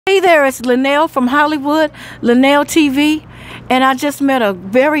Hey there, it's Linnell from Hollywood, Linnell TV, and I just met a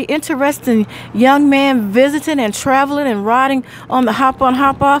very interesting young man visiting and traveling and riding on the hop on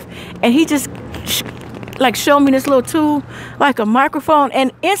hop off, and he just like showed me this little tool like a microphone,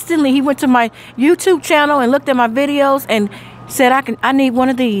 and instantly he went to my YouTube channel and looked at my videos and said I need one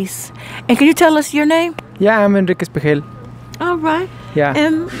of these. And can you tell us your name? Yeah, I'm Enrique Espejel. All right. Yeah.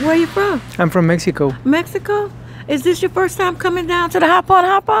 And where are you from? I'm from Mexico. Mexico? Is this your first time coming down to the hop on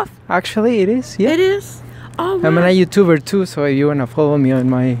hop off? Actually, it is. Yeah. It is? All right. I'm a YouTuber too, so if you want to follow me on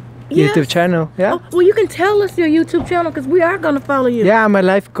my YouTube channel. Yeah. Oh, well, you can tell us your YouTube channel because we are going to follow you. Yeah, I'm a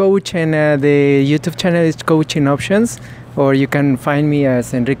life coach, and the YouTube channel is Coaching Options, or you can find me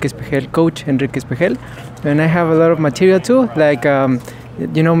as Enrique Espejel, Coach Enrique Espejel. And I have a lot of material too, like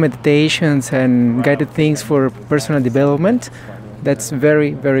meditations and guided things for personal development. That's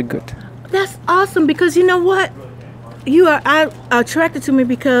very, very good. That's awesome, because you know what? You are attracted to me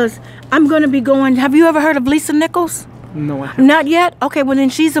because I'm going to be going. Have you ever heard of Lisa Nichols? No, I haven't. Not yet? Okay, well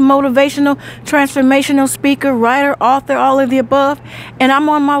then she's a motivational, transformational speaker, writer, author, all of the above. And I'm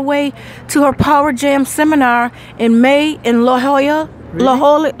on my way to her Power Jam seminar in May in La Jolla,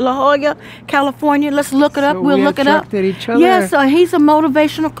 California. Let's look it up. We'll look it up. Each other. Yes, he's a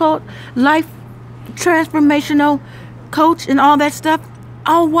motivational coach, life transformational coach, and all that stuff.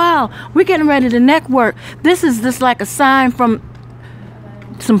 Oh wow, we're getting ready to network. This is just like a sign from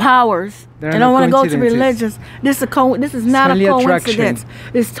some powers. I don't want to go to religions. This is not a coincidence.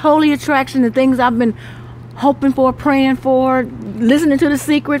 It's totally attraction. The things I've been hoping for, praying for, listening to The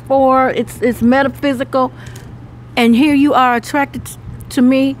Secret for. It's metaphysical, and here you are attracted to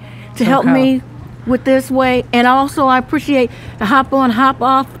me to help me with this way. And also, I appreciate the hop on, hop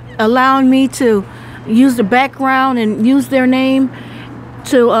off, allowing me to use the background and use their name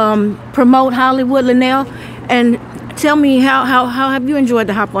to promote Hollywood, Linnell. And tell me, how have you enjoyed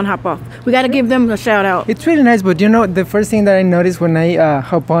the hop on, hop off? We got to give them a shout out. It's really nice, but you know, the first thing that I noticed when I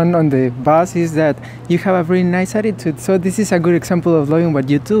hop on the bus is that you have a very nice attitude. So this is a good example of loving what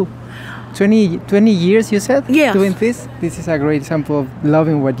you do. 20 years, you said? Yes. Doing this? This is a great example of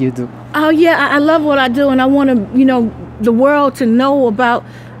loving what you do. Oh, yeah, I love what I do, and I want to, the world to know about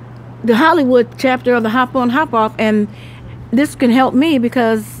the Hollywood chapter of the hop on, hop off, and this can help me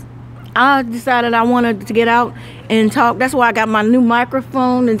because I decided I wanted to get out and talk. That's why I got my new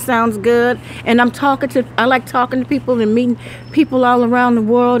microphone, and sounds good. And I like talking to people and meeting people all around the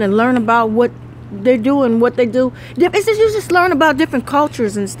world and learn about what they're doing, what they do. It's just, you just learn about different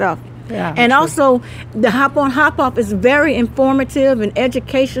cultures and stuff. Yeah, and also, the hop on, hop off is very informative and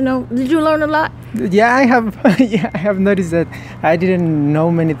educational. Did you learn a lot? Yeah, I have. Yeah, I have noticed that I didn't know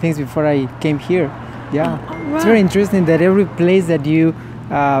many things before I came here. Yeah, right. It's very interesting that every place that you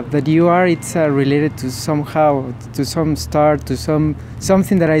are, it's related to somehow, to some star, to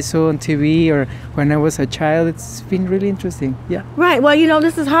something that I saw on TV or when I was a child. It's been really interesting. Yeah. Right. Well,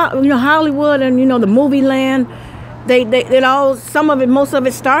 this is Hollywood, and the movie land. Most of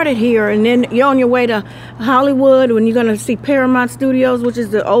it started here, and then you're on your way to Hollywood when you're going to see Paramount Studios, which is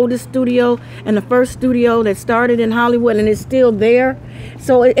the oldest studio and the first studio that started in Hollywood, and it's still there.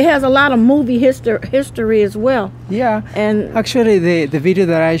 So it has a lot of movie history as well. Yeah, and actually the video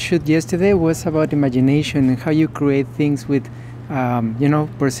that I shot yesterday was about imagination and how you create things with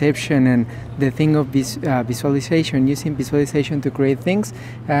perception, and the thing of visualization, using visualization to create things.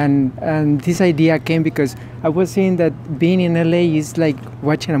 And this idea came because I was seeing that being in LA is like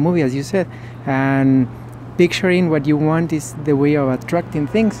watching a movie, as you said, and picturing what you want is the way of attracting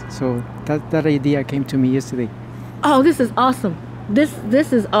things. So that idea came to me yesterday. Oh, this is awesome.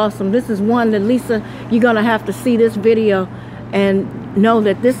 This is awesome. This is one that, Lisa, you're gonna have to see this video and know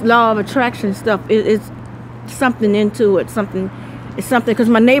that this law of attraction stuff is something into it. It's something because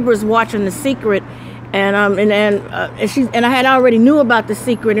my neighbor is watching The Secret, and I had already knew about The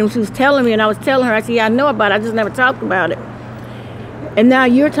Secret, and she was telling me, and I was telling her, I said, yeah, I know about it, I just never talked about it. And now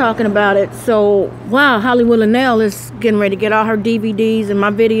you're talking about it. So wow, Hollywood Linnell is getting ready to get all her DVDs and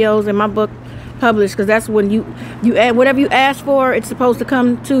my videos and my book published, because that's when you add whatever you ask for, it's supposed to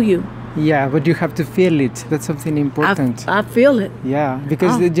come to you. Yeah, but you have to feel it. That's something important. I feel it. Yeah,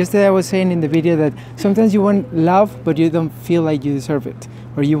 because just as I was saying in the video, that sometimes you want love, but you don't feel like you deserve it.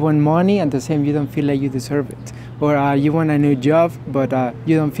 Or you want money, and the same, you don't feel like you deserve it. Or you want a new job, but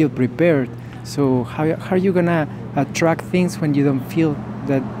you don't feel prepared. So how are you going to attract things when you don't feel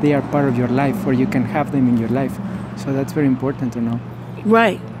that they are part of your life, or you can have them in your life? So that's very important to know.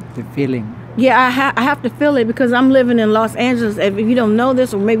 Right. The feeling. Yeah, I have to feel it because I'm living in Los Angeles. If you don't know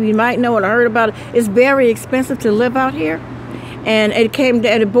this, or maybe you might know it or heard about it, it's very expensive to live out here. And it came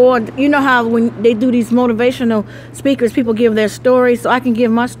to the board. You know how when they do these motivational speakers, people give their story. So I can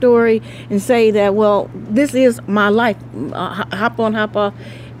give my story and say that, well, this is my life. Hop on, hop off.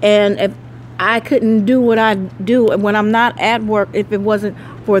 And if I couldn't do what I do when I'm not at work if it wasn't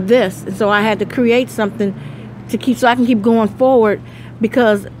for this. And so I had to create something to keep, so I can keep going forward,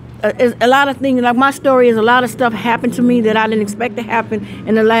 because a lot of things, like my story is a lot of stuff happened to me that I didn't expect to happen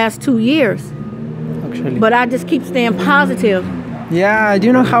in the last 2 years. Actually. But I just keep staying positive. Yeah, do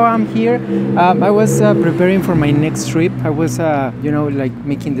you know how I'm here? I was preparing for my next trip. I was, like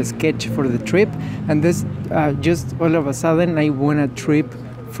making the sketch for the trip, and this just all of a sudden I won a trip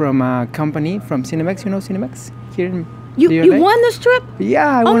from a company, from Cinemax. You know Cinemax here in You won this trip?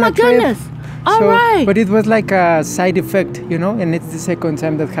 Yeah, I oh won my a trip. goodness! All right. But it was like a side effect, and it's the second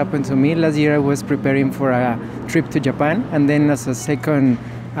time that happened to me. Last year I was preparing for a trip to Japan, and then as a side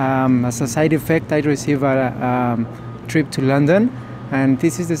effect, I received a trip to London, and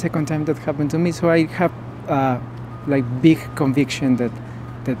this is the second time that happened to me. So I have like big conviction that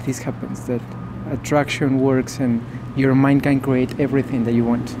this happens, that attraction works, and your mind can create everything that you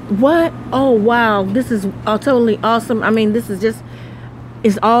want. What? Oh wow! This is totally awesome. I mean, this is just.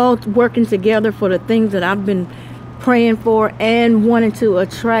 It's all working together for the things that I've been praying for and wanting to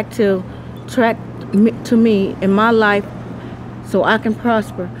attract to me in my life, so I can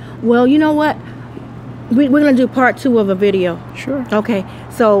prosper. Well, you know what? We're going to do part 2 of a video. Sure. Okay.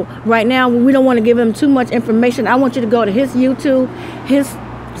 So right now, we don't want to give him too much information. I want you to go to his YouTube, his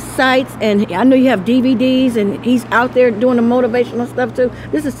sites, and I know you have DVDs, and he's out there doing the motivational stuff too.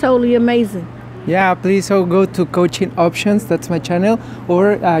 This is totally amazing. Yeah, please go to Coaching Options, that's my channel,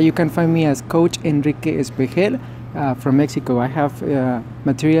 or you can find me as Coach Enrique Espejel from Mexico. I have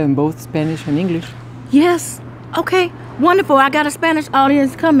material in both Spanish and English. Yes. Okay. Wonderful. I got a Spanish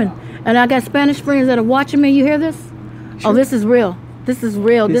audience coming, and I got Spanish friends that are watching me. You hear this? Sure. Oh, this is real. This is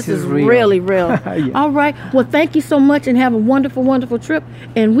real. This is real. Really real. Yeah. All right. Well, thank you so much, and have a wonderful, wonderful trip.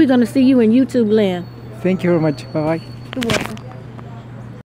 And we're going to see you in YouTube land. Thank you very much. Bye-bye. You're welcome.